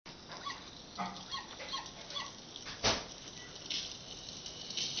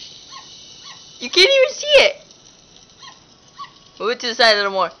You can't even see it. Move it to the side a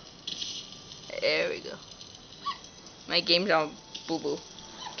little more. There we go. My game's on boo boo.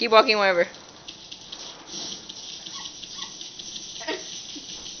 Keep walking, whatever.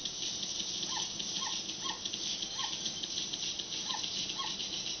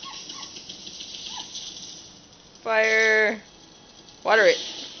 Fire. Water it.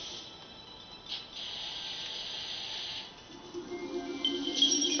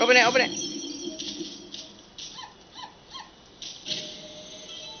 Open it, open it.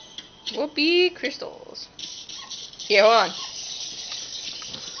 Whoopee crystals. Here, hold on.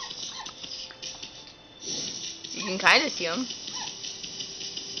 You can kind of see them.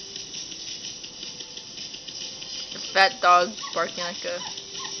 The fat dog barking like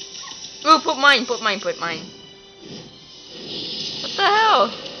a... Ooh, put mine, put mine, put mine. What the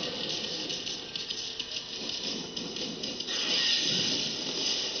hell?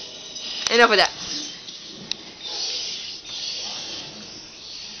 Enough of that.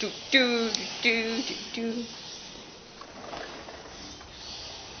 Do do do do do.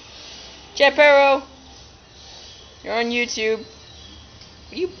 Jetparo, you're on YouTube.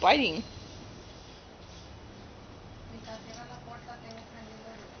 What are you biting?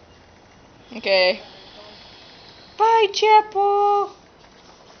 Okay. Bye, Chapo.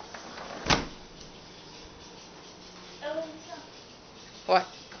 What?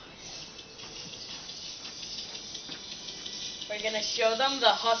 We're gonna show them the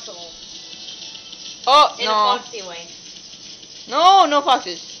hustle. Oh, in no. a foxy way. No, no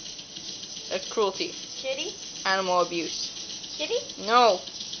foxes. That's cruelty. Kitty? Animal abuse. Kitty? No.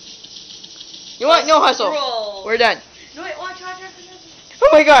 You want no hustle. Roll. We're done. No, wait, watch. Oh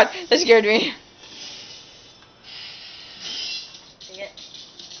my god, that scared me. See it?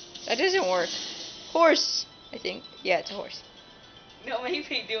 That doesn't work. Horse, I think. Yeah, it's a horse. No,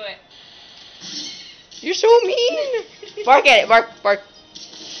 maybe do it. You're so mean. Bark at it. Bark, bark.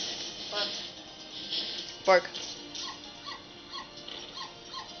 Bark.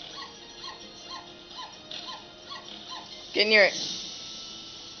 Get near it.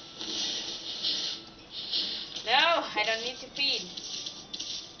 No, I don't need to feed.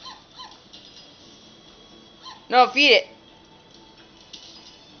 No, feed it.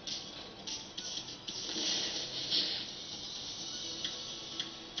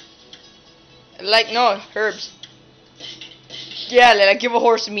 Like, no, herbs. Yeah, like, give a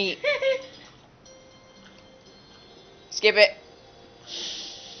horse meat. Skip it.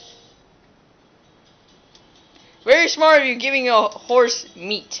 Very smart of you giving a horse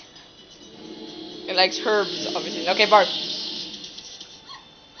meat. It likes herbs, obviously. Okay, bark.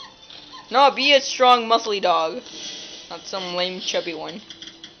 No, be a strong, muscly dog. Not some lame, chubby one.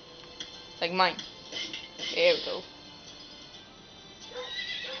 Like mine. There we go.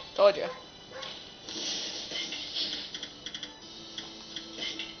 Told ya.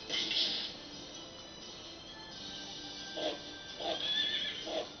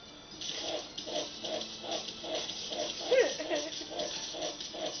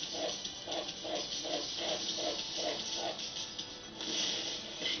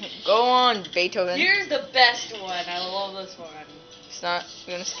 Go on, Beethoven. Here's the best one. I love this one. It's not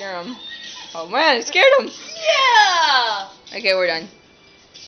gonna scare him. Oh man, it scared him. Yeah! Okay, we're done.